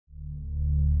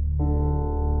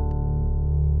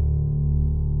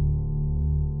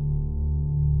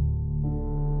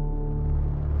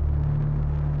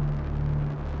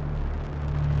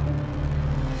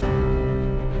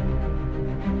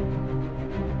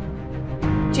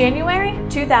January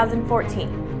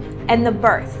 2014, and the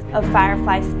birth of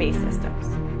Firefly Space Systems.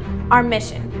 Our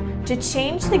mission: to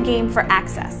change the game for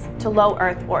access to low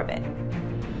Earth orbit.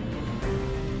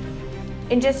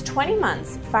 In just 20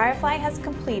 months, Firefly has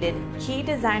completed key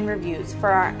design reviews for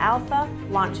our Alpha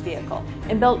launch vehicle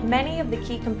and built many of the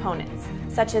key components,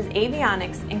 such as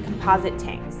avionics and composite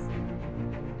tanks.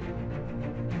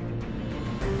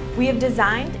 We have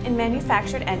designed and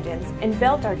manufactured engines and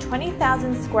built our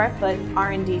 20,000 square foot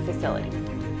R&D facility.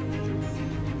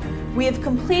 We have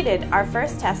completed our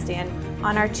first test stand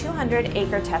on our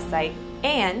 200-acre test site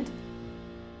and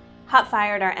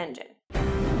hot-fired our engine.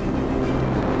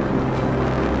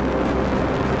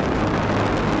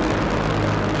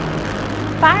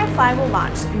 Firefly will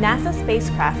launch NASA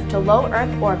spacecraft to low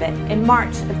Earth orbit in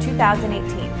March of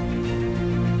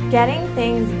 2018. Getting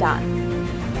things done.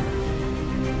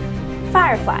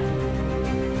 Firefly,